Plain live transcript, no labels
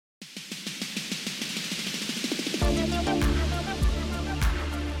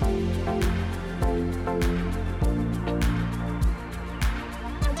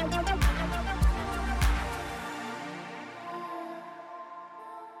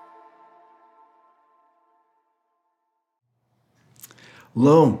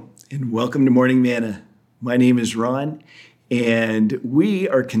Hello, and welcome to Morning Manna. My name is Ron, and we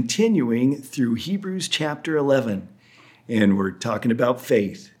are continuing through Hebrews chapter 11, and we're talking about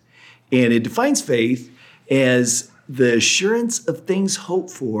faith. And it defines faith as the assurance of things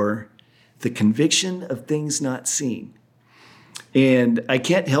hoped for, the conviction of things not seen. And I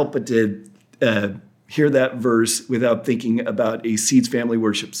can't help but to hear that verse without thinking about a Seeds Family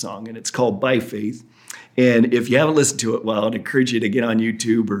Worship song, and it's called By Faith. And if you haven't listened to it, well, I'd encourage you to get on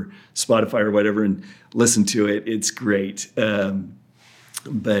YouTube or Spotify or whatever and listen to it. It's great.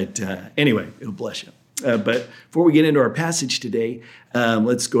 But anyway, it'll bless you. But before we get into our passage today,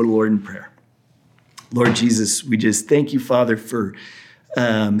 let's go to the Lord in prayer. Lord Jesus, we just thank you, Father, for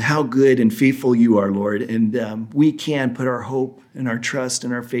how good and faithful you are, Lord. And we can put our hope and our trust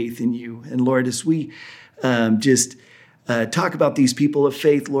and our faith in you. And Lord, as we talk about these people of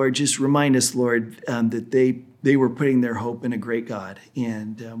faith, Lord, just remind us, Lord, that they were putting their hope in a great God.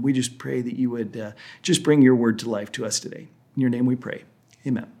 And we just pray that you would just bring your word to life to us today. In your name we pray.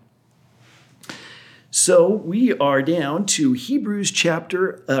 Amen. So we are down to Hebrews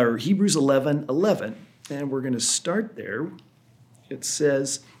 11:11, and we're going to start there. It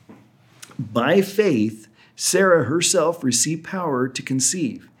says, by faith, Sarah herself received power to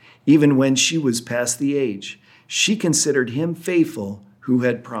conceive, even when she was past the age. She considered him faithful who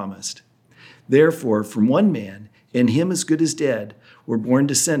had promised. Therefore, from one man, and him as good as dead, were born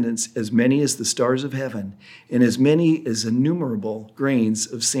descendants as many as the stars of heaven, and as many as innumerable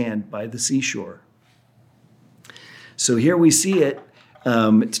grains of sand by the seashore. So here we see it.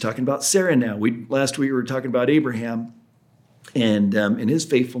 It's talking about Sarah now. Last week we were talking about Abraham and his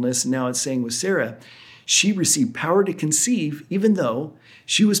faithfulness, and now it's saying with Sarah, she received power to conceive even though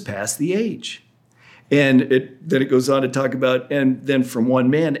she was past the age. And then it goes on to talk about, and then from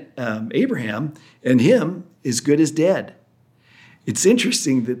one man, Abraham, and him as good as dead. It's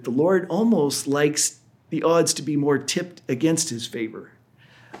interesting that the Lord almost likes the odds to be more tipped against his favor.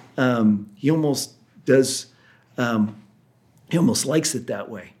 He almost does, he almost likes it that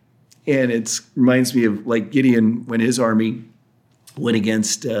way. And it reminds me of like Gideon when his army went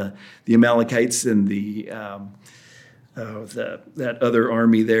against the Amalekites and that other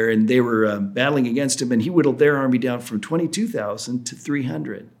army there, and they were battling against him, and he whittled their army down from 22,000 to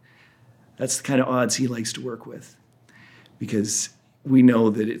 300. That's the kind of odds he likes to work with, because we know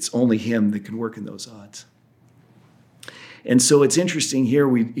that it's only him that can work in those odds. And so it's interesting here.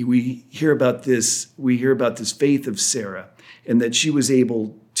 We hear about this. We hear about this faith of Sarah, and that she was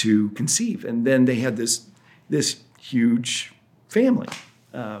able to conceive, and then they had this huge family,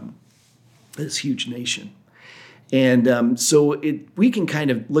 this huge nation. And so we can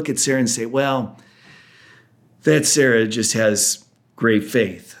kind of look at Sarah and say, well, that Sarah just has great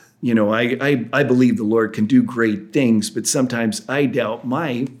faith. You know, I believe the Lord can do great things, but sometimes I doubt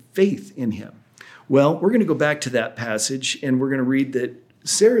my faith in him. Well, we're going to go back to that passage, and we're going to read that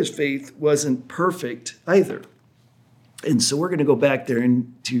Sarah's faith wasn't perfect either. And so we're going to go back there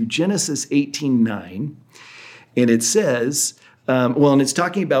into Genesis 18:9, and it says, and it's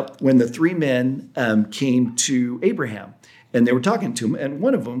talking about when the three men came to Abraham, and they were talking to him, and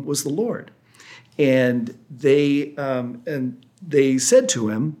one of them was the Lord. And they said to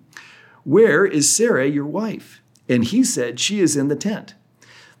him, where is Sarah, your wife? And he said, she is in the tent.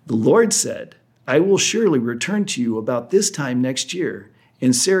 The Lord said, I will surely return to you about this time next year,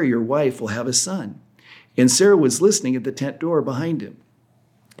 and Sarah, your wife, will have a son. And Sarah was listening at the tent door behind him.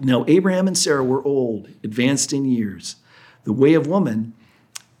 Now Abraham and Sarah were old, advanced in years. The way of woman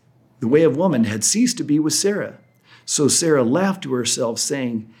had ceased to be with Sarah. So Sarah laughed to herself,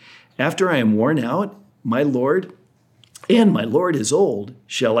 saying, after I am worn out, my Lord is old,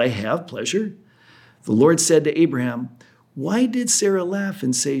 shall I have pleasure? The Lord said to Abraham, why did Sarah laugh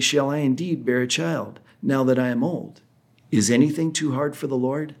and say, shall I indeed bear a child, now that I am old? Is anything too hard for the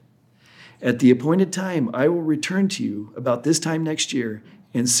Lord? At the appointed time, I will return to you about this time next year,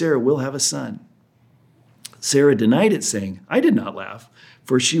 and Sarah will have a son. Sarah denied it, saying, I did not laugh,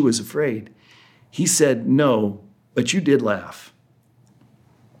 for she was afraid. He said, no, but you did laugh.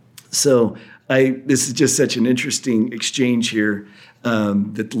 So this is just such an interesting exchange here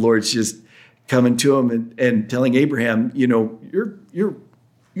that the Lord's just coming to him and telling Abraham, you know, you're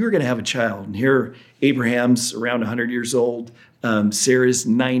going to have a child. And here Abraham's around 100 years old. Sarah's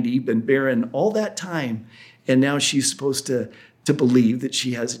 90, been barren all that time. And now she's supposed to believe that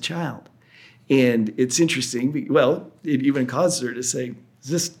she has a child. And it's interesting. Well, it even causes her to say, is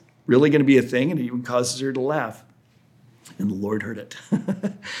this really going to be a thing? And it even causes her to laugh. And the Lord heard it.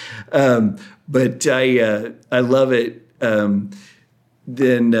 But I love it.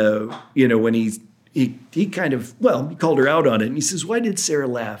 Then, when he kind of, he called her out on it. And he says, why did Sarah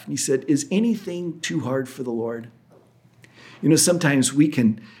laugh? And he said, is anything too hard for the Lord? Sometimes we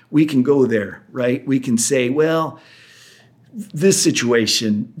can go there, right? We can say, well, this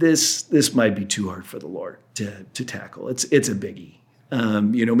situation, this might be too hard for the Lord to tackle. It's a biggie.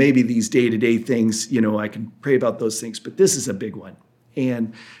 Maybe these day-to-day things, I can pray about those things, but this is a big one.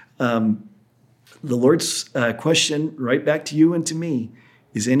 And the Lord's question right back to you and to me,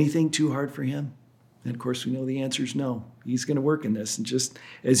 is anything too hard for him? And of course, we know the answer is no. He's going to work in this. And just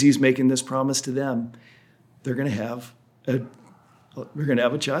as he's making this promise to them, they're going to have a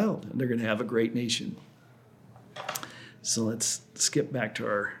child, and they're going to have a great nation. So let's skip back to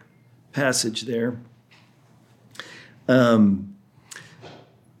our passage there.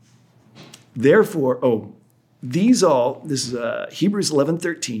 Therefore, these all, this is Hebrews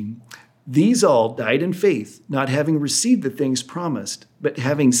 11:13, these all died in faith, not having received the things promised, but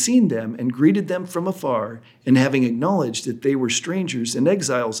having seen them and greeted them from afar, and having acknowledged that they were strangers and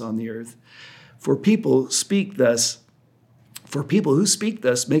exiles on the earth. For people who speak thus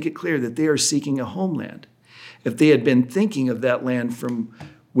make it clear that they are seeking a homeland. If they had been thinking of that land from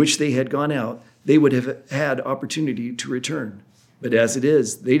which they had gone out, they would have had opportunity to return. But as it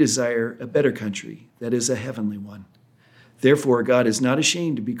is, they desire a better country, that is a heavenly one. Therefore, God is not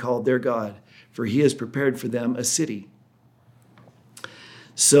ashamed to be called their God, for he has prepared for them a city.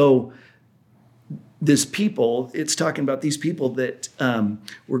 So this people, it's talking about these people that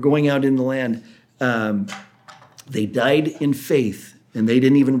were going out in the land. They died in faith, and they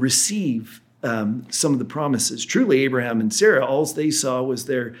didn't even receive some of the promises. Truly, Abraham and Sarah, all they saw was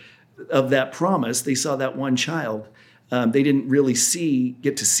of that promise. They saw that one child. They didn't really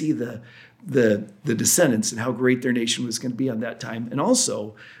get to see the descendants and how great their nation was going to be on that time. And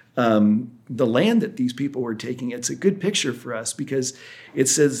also, the land that these people were taking, it's a good picture for us because it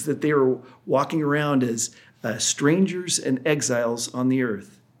says that they were walking around as strangers and exiles on the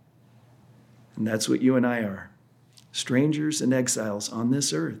earth. And that's what you and I are. Strangers and exiles on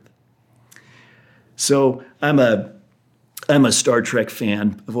this earth. So I'm a Star Trek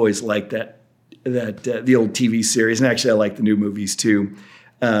fan. I've always liked that the old TV series, and actually I like the new movies too.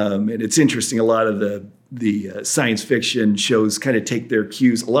 And it's interesting. A lot of the science fiction shows kind of take a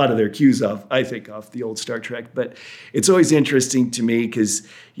lot of their cues off the old Star Trek. But it's always interesting to me because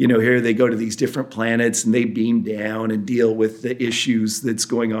here they go to these different planets and they beam down and deal with the issues that's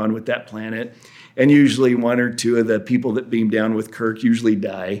going on with that planet. And usually one or two of the people that beam down with Kirk usually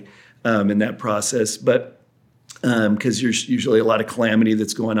die in that process. But because there's usually a lot of calamity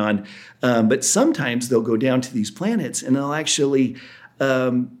that's going on. But sometimes they'll go down to these planets and they'll actually,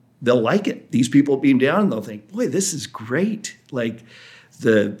 they'll like it. These people beam down and they'll think, boy, this is great. Like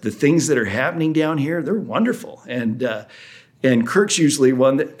the things that are happening down here, they're wonderful. And Kirk's usually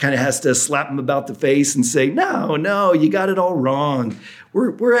one that kind of has to slap him about the face and say, no, you got it all wrong.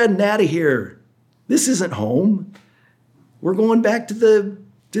 We're heading out of here. This isn't home. We're going back to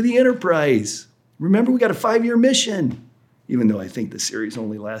the Enterprise. Remember, we got a 5-year mission, even though I think the series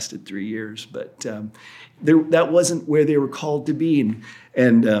only lasted 3 years. But that wasn't where they were called to be.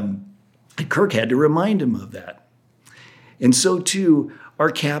 And Kirk had to remind him of that. And so, too,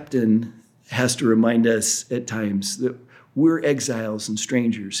 our captain has to remind us at times that we're exiles and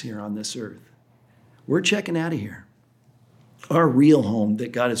strangers here on this earth. We're checking out of here. Our real home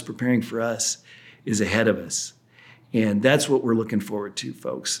that God is preparing for us is ahead of us. And that's what we're looking forward to,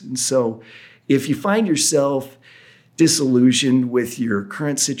 folks. And so if you find yourself disillusioned with your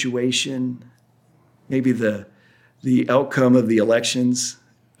current situation, maybe the outcome of the elections,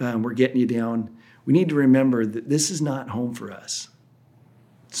 we're getting you down, we need to remember that this is not home for us.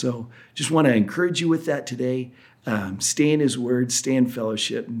 So just want to encourage you with that today. Stay in his word, stay in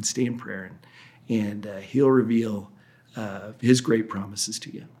fellowship, and stay in prayer. And he'll reveal his great promises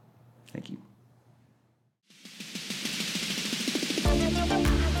to you. Thank you.